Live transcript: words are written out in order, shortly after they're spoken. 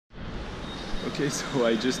Okay, so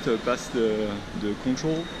I just passed the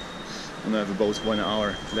control and I have about 1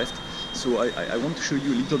 hour left. So I want to show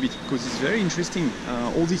you a little bit because it's very interesting.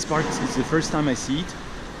 All these parts, it's the first time I see it.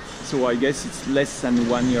 So I guess it's less than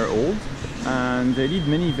 1 year old. And they did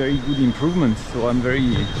many very good improvements. So I'm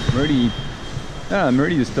really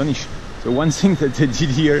astonished. So one thing that they did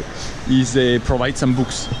here is they provide some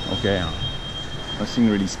books. Okay, nothing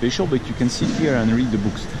really special, but you can sit here and read the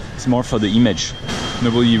books. It's more for the image.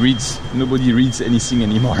 Nobody reads anything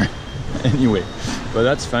anymore. Anyway, but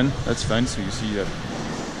that's fun. That's fun. So you see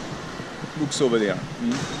books over there.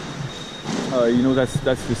 You know, that's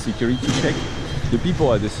the security check. The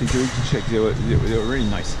people at the security check, they were really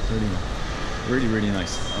nice. Really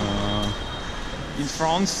nice. In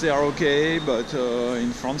France they are okay, but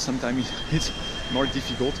in France sometimes it's more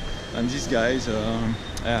difficult. And these guys,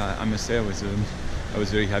 I must say, I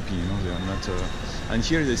was very happy. You know, they are not. And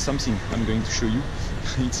here there's something I'm going to show you.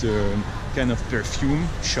 It's a kind of perfume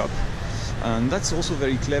shop, and that's also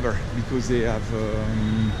very clever because they have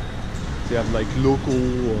like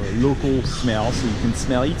local smells, so you can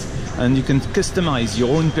smell it, and you can customize your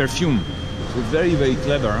own perfume. So very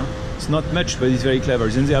clever. Huh? It's not much, but it's very clever.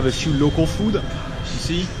 Then they have a few local food. You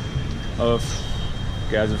see,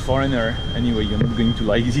 okay, as a foreigner, anyway, you're not going to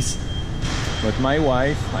like this. But my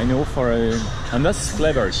wife, I know and that's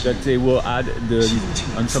clever that they will add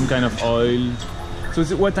on some kind of oil. So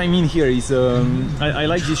what I mean here is, I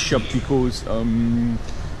like this shop because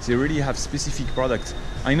they really have specific products.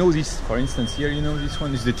 I know this, for instance, here, you know, this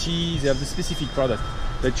one is the tea. They have the specific product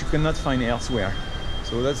that you cannot find elsewhere.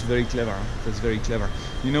 So that's very clever. That's very clever.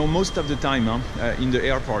 You know, most of the time in the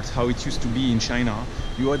airport, how it used to be in China,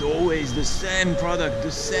 you had always the same product,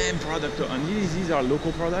 and these are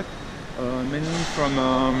local products, mainly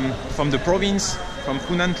from the province, from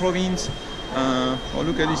Hunan province. Oh,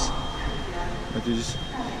 look at this. What is this?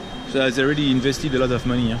 So they already invested a lot of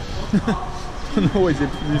money. I don't know why they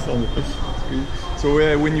put this on the screen. So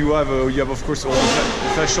when you have of course all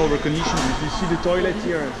facial recognition. You see the toilet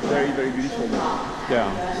here, it's very beautiful. Yeah,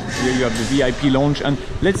 here you have the VIP lounge, and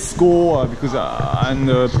let's go because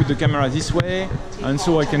put the camera this way, and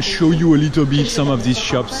so I can show you a little bit some of these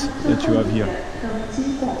shops that you have here.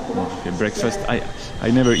 Okay, breakfast.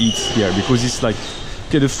 I never eat here because it's like,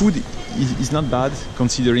 okay, the food is not bad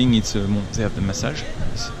considering it's they have the massage.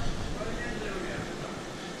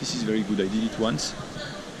 This is very good. I did it once.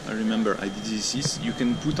 I remember I did this. You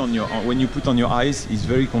can put on your, when you put on your eyes, it's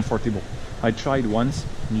very comfortable. I tried once.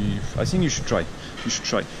 I think you should try. You should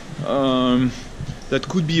try. That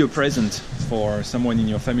could be a present for someone in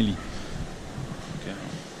your family. Okay.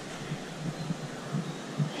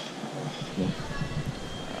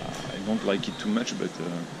 I don't like it too much, but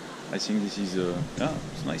I think this is yeah,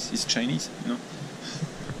 it's nice. It's Chinese, you know.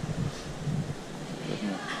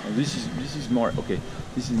 This is more okay.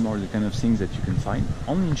 This is more the kind of things that you can find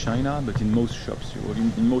only in China, but in most shops,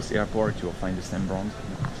 in most airports, you will find the same brand.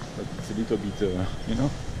 But it's a little bit, you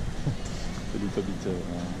know, a little bit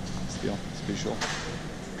still special.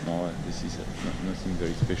 No, this is nothing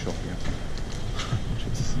very special here.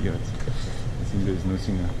 Just see it. I think there's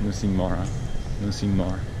nothing more. Huh? Nothing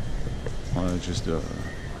more. Just the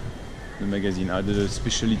magazine. The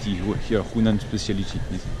specialty here, Hunan specialty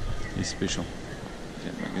is special.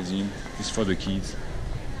 Okay, magazine. It's for the kids.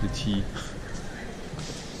 The tea.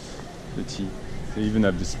 The tea. They even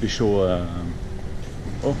have the special.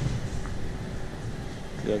 Oh,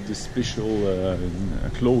 they have the special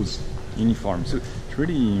clothes, uniform. So it's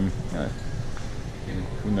really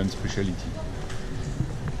Hunan specialty.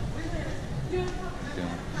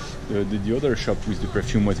 Yeah. The other shop with the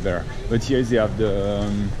perfume was there, but here they have the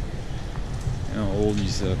you know, all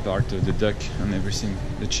these part, the duck and everything,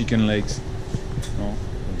 the chicken legs. No,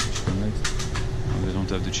 the chicken legs. No, they don't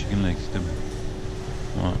have the chicken legs.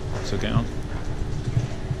 Voilà, it's okay. Hein?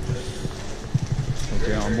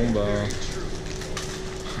 Okay, bon bah.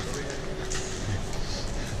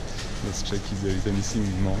 Let's check if there is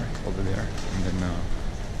anything more over there, and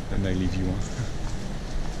then I leave you.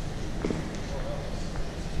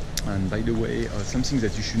 And by the way, something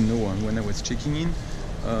that you should know when I was checking in,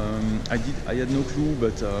 I had no clue,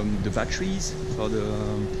 but the batteries for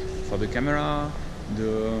the camera,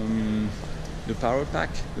 the power pack,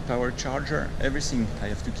 the power charger, everything, I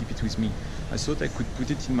have to keep it with me. I thought I could put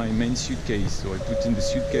it in my main suitcase, so I put in the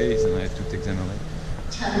suitcase and I had to take them away.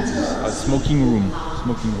 A smoking room.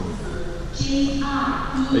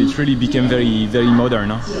 It really became very modern.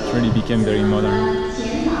 Huh? It really became very modern.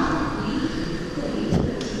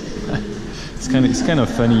 It's kind of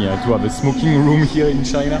funny to have a smoking room here in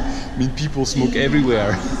China. I mean, people smoke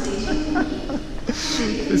everywhere.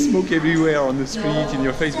 There's smoke everywhere on the street, in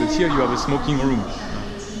your face, but here you have a smoking room.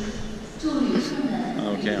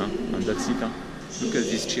 Okay, and that's it. Look at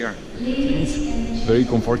this chair. It's very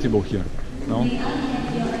comfortable here. No?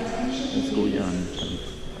 Let's go here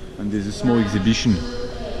and there's a small exhibition.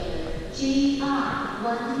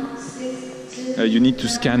 You need to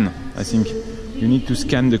scan, I think. You need to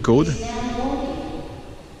scan the code.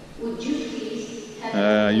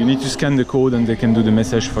 You need to scan the code and they can do the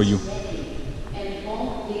message for you.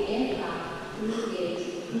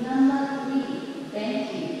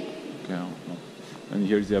 Okay, and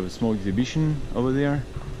here they have a small exhibition over there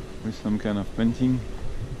with some kind of painting.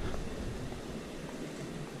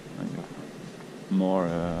 More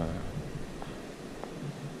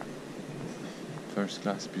first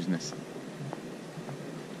class business.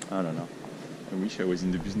 I don't know. I wish I was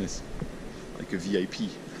in the business, like a VIP.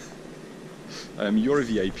 You're a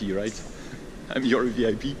VIP, right? You're a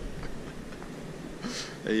VIP.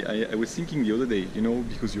 I was thinking the other day, you know,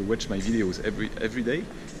 because you watch my videos every day,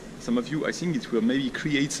 some of you, I think it will maybe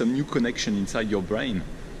create some new connection inside your brain.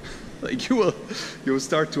 Like you'll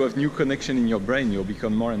start to have new connection in your brain. You'll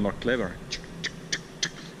become more and more clever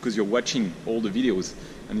because you're watching all the videos,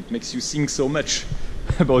 and it makes you think so much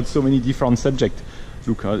about so many different subjects.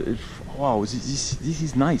 Look, wow, this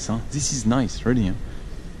is nice, huh? This is nice, really. Huh?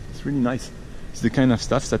 It's really nice. It's the kind of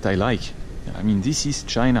stuff that I like. I mean, this is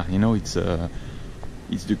China, you know. It's the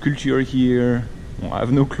culture here. Well, I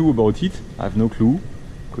have no clue about it. I have no clue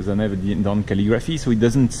because I never done calligraphy, so it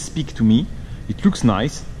doesn't speak to me. It looks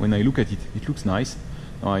nice when I look at it. It looks nice.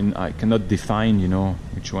 I cannot define, you know,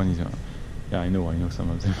 which one is. Yeah, I know some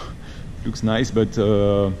of them. It looks nice, but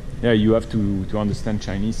yeah, you have to understand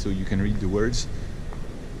Chinese so you can read the words.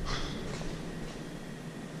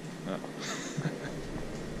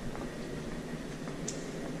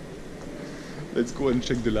 Let's go and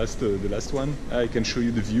check the last one. I can show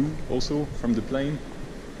you the view also from the plane.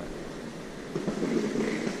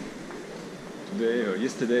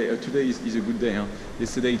 Today is a good day. Huh?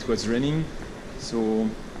 Yesterday it was raining, so look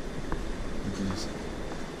at this.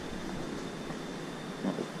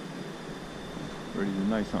 Oh. Really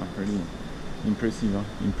nice, huh? Really impressive. Huh?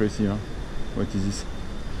 Impressive. Huh? What is this?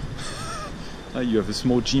 You have a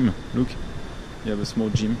small gym. Look, you have a small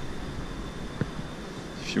gym.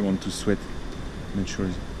 If you want to sweat. Make sure.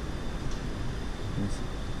 Yes.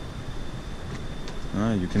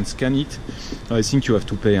 You can scan it. I think you have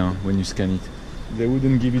to pay when you scan it. They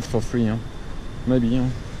wouldn't give it for free. Maybe. How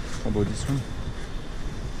about this one?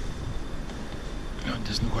 No, it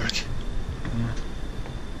doesn't work.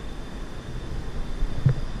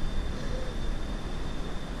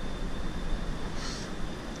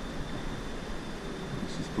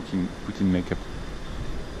 This is putting makeup.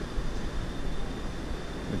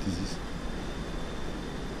 What is this?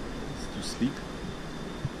 To sleep.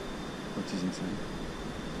 What is inside?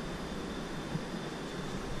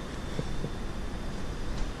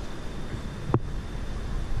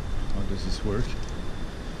 How does this work?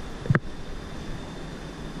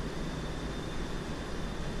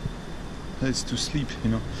 It's to sleep, you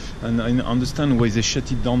know. And I understand why they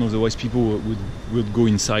shut it down, otherwise people would go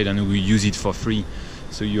inside and would use it for free.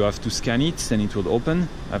 So you have to scan it, then it will open.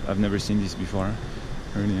 I've never seen this before,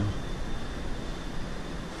 earlier.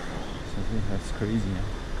 That's crazy, huh?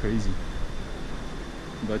 Crazy.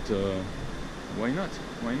 But why not?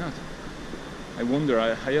 Why not? I wonder.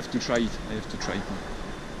 I have to try it. I have to try it.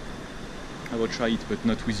 I will try it, but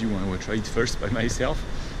not with you. I will try it first by myself,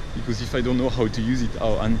 because if I don't know how to use it,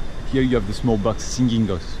 and here you have the small box singing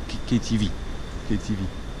us KTV.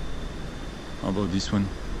 How about this one?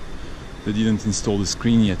 They didn't install the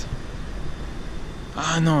screen yet.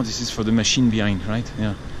 Ah no, this is for the machine behind, right?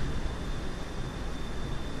 Yeah.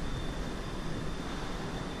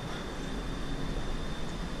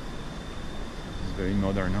 Very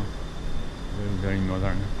modern, huh? Very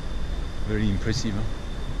modern. Very impressive. Huh?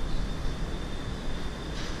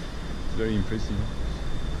 Very impressive. Huh?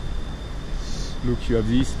 Look, you have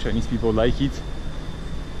this. Chinese people like it.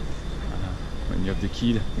 When you have the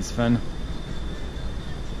kid, it's fun.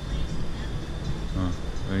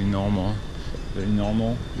 Very normal. Very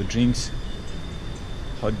normal. The drinks.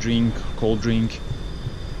 Hot drink, cold drink.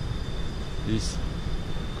 This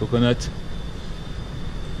coconut.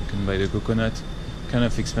 You can buy the coconut. Kind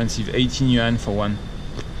of expensive, 18 yuan for one.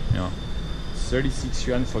 Yeah, 36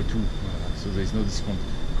 yuan for two. So there's no discount.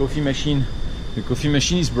 Coffee machine. The coffee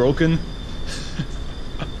machine is broken.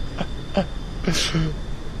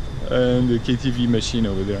 And the KTV machine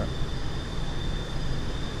over there.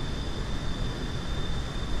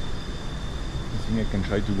 I think I can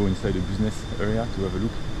try to go inside the business area to have a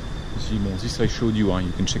look. You see, this I showed you.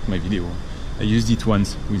 You can check my video. I used it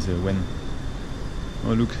once with when.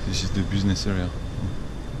 Oh look, this is the business area.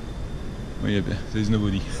 Oh yeah, there's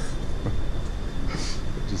nobody.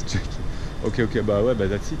 Just checking. Okay, but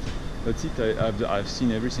that's it. That's it. I've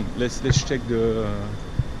seen everything. Let's check the.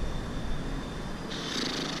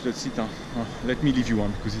 That's it. Let me leave you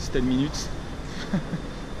one because it's 10 minutes.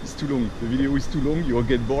 It's too long. The video is too long. You'll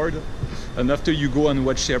get bored. And after you go and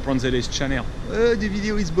watch Serpronzelle's channel, oh, the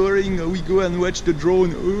video is boring. Oh, we go and watch the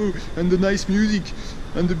drone. Oh, and the nice music,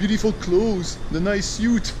 and the beautiful clothes, the nice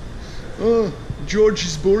suit. Oh, George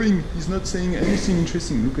is boring. He's not saying anything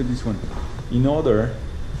interesting. Look at this one. In order,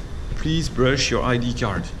 please brush your ID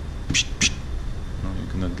card. No, you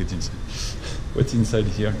cannot get inside. What's inside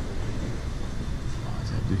here? Oh,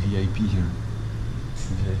 they have the VIP here.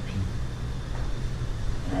 VIP.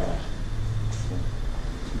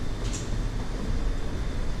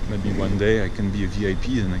 Maybe one day I can be a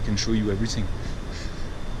VIP and I can show you everything.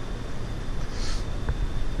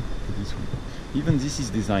 Look at this one. Even this is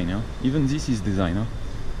design, huh? Even this is design, huh?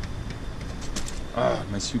 Ah,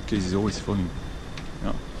 my suitcase is always falling.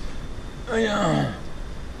 Yeah. Oh, yeah.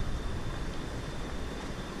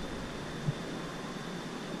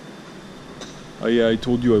 Oh yeah, I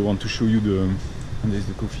told you I want to show you the... And there's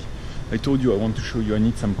the coffee. I told you I want to show you, I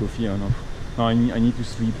need some coffee. No, I need to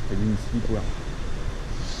sleep. I didn't sleep well.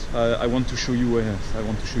 I want to show you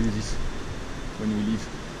this when we leave.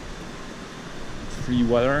 Free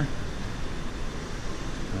water.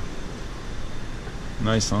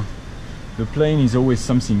 Nice, huh? The plane is always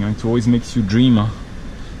something, it always makes you dream, huh?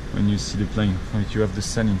 When you see the plane. Like you have the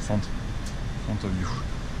sun in front of you.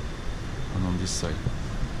 And on this side.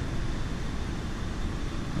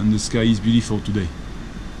 And the sky is beautiful today.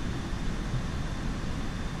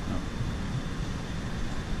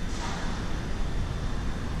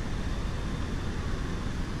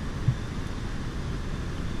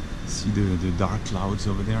 See the dark clouds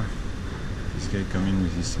over there. This guy coming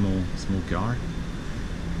with his small car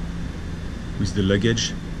with the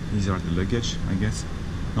luggage. These are the luggage, I guess.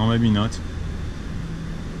 No, maybe not.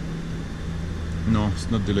 No, it's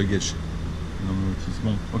not the luggage. No, it is.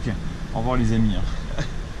 Bon, ok. Au revoir les amis.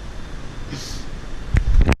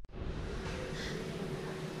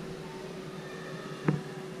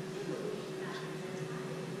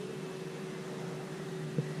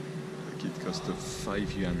 It cost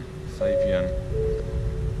 5 yuan. 5 yuan.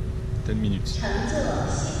 10 minutes.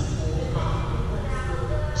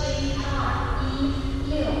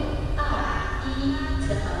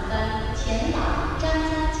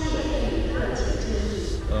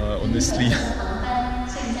 Honestly,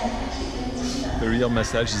 the real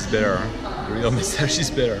massage is better. The real massage is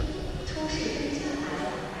better.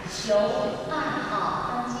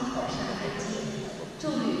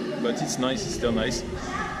 But it's nice, it's still nice.